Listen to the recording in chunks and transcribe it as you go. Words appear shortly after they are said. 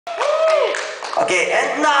Okay,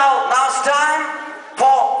 and now it's time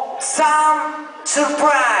for some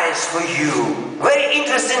surprise for you. Very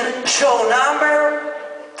interesting show number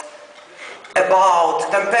about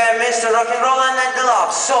compare Mr. Rock and Roll and the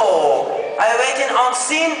Love. So, I'm waiting on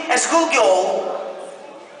scene a schoolgirl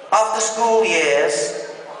after school, yes.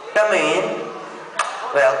 Come in.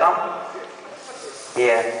 Welcome.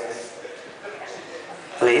 Yeah.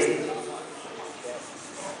 Please.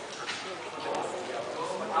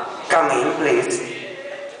 Come in, please.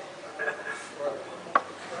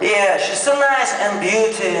 Yeah, she's so nice and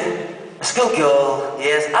beauty. Schoolgirl,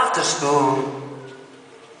 yes, after school.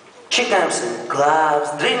 She comes in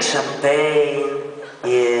clubs, drinks champagne,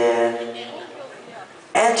 yeah.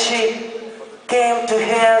 And she came to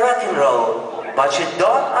hear rock and roll, but she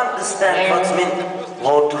don't understand what's mean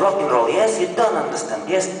word rock and roll. Yes, you don't understand,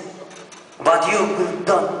 yes. But you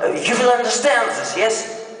will understand this,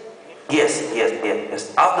 yes? Yes.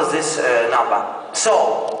 After this number. So,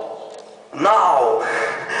 now,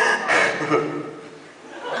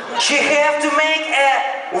 she have to make a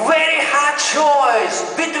very hard choice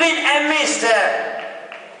between a Mr.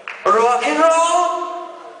 Rock and Roll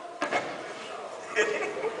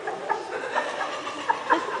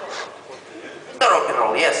the rock and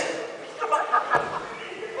roll, yes.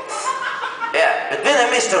 Yeah, between a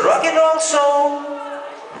Mr. Rock and Roll song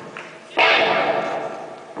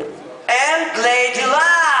and Lady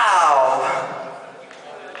Love.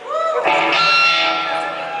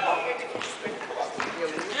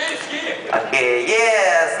 Okay,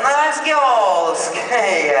 yes, nice girls.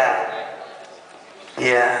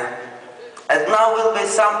 Yeah. And now will be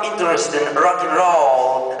some interesting rock and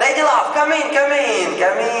roll. Lady Love, come in. Yeah,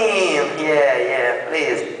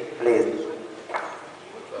 please.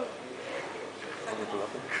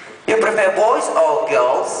 You prefer boys or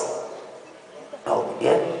girls? Oh,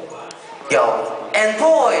 yeah. Girls and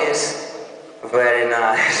boys. Very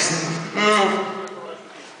nice.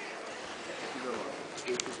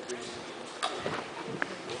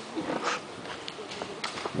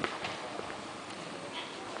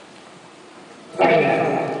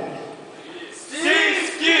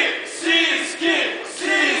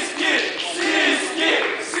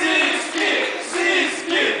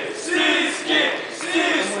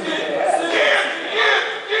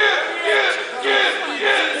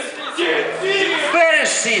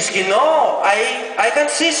 Siski, no, I can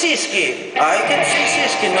see Siski.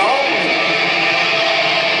 No.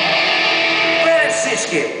 Where is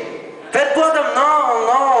Siski? Fat bottom,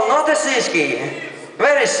 no, not a Siski.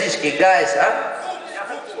 Where is Siski, guys, huh?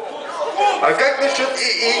 А как насчет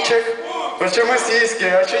яичек? Почему сиськи,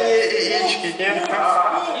 а что не яички, нет?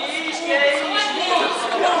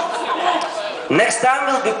 Next time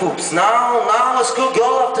will be poops. Now a school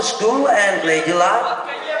girl after school and Lady Love.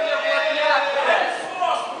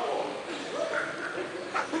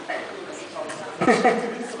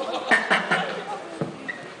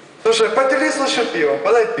 Слушай, поделись лучше пивом,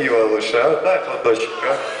 подай пиво лучше, а? Дай платочек,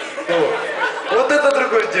 а? Вот это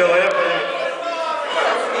другое дело, я понимаю.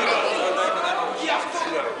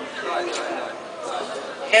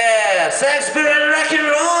 Yeah, sex, beer and rock and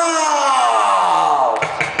roll!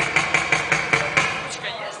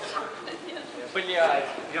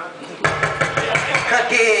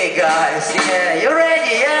 Okay, guys, yeah, you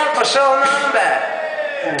ready, yeah, for show number?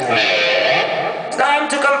 It's time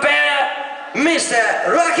to compare Mr.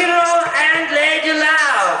 Rock and Roll and Lady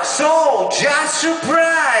Love. So, just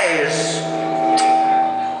surprise.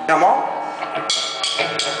 Come on.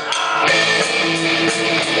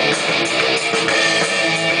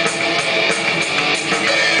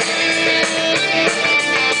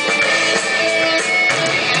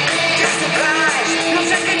 Just surprise. No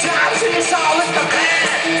second times and it's always the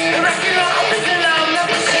best. The rock and roll is the love, not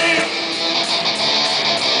the same.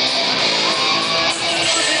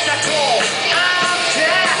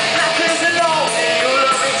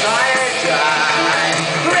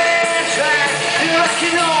 Red track, you rock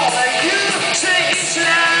and roll, you say it's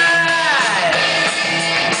loud.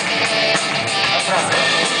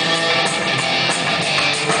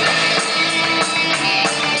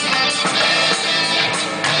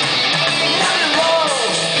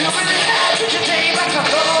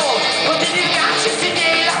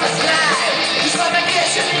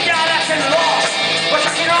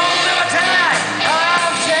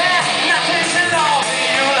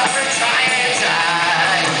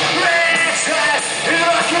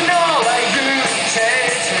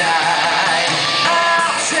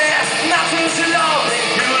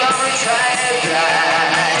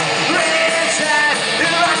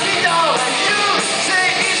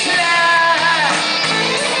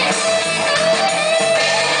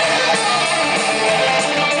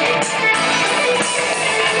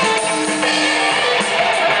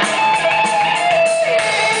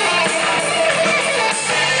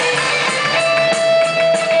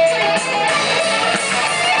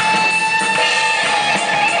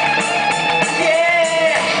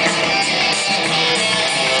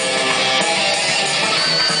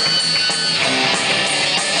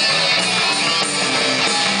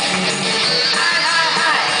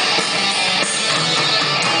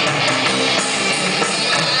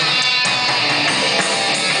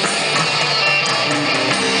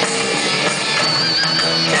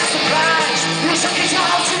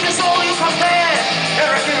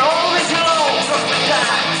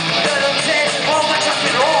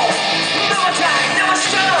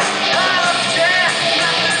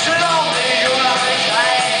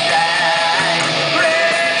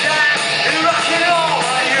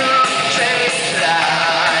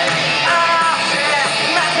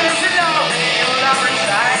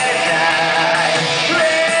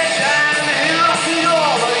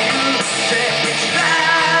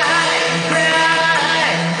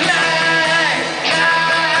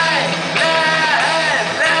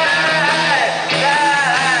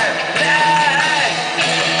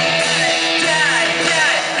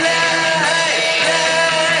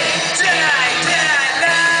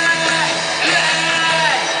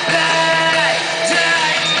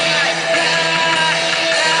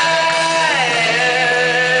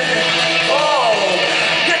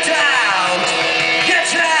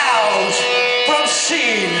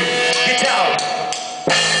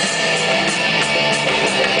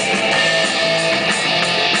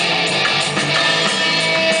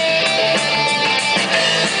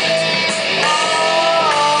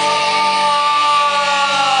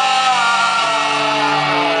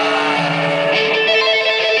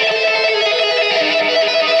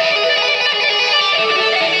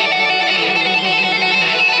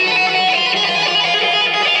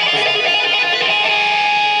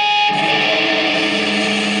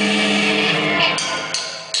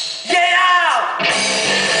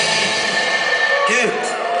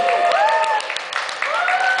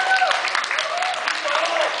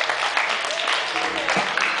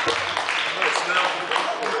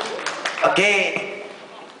 Okay.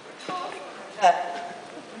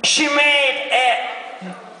 She made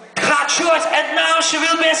a hard choice and now she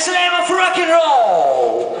will be a slave of rock and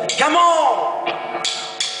roll. Come on.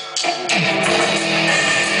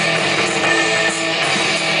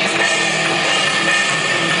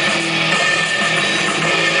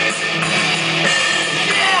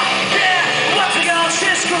 Yeah, what's the girl?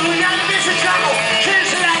 She's cool, young, busy trouble.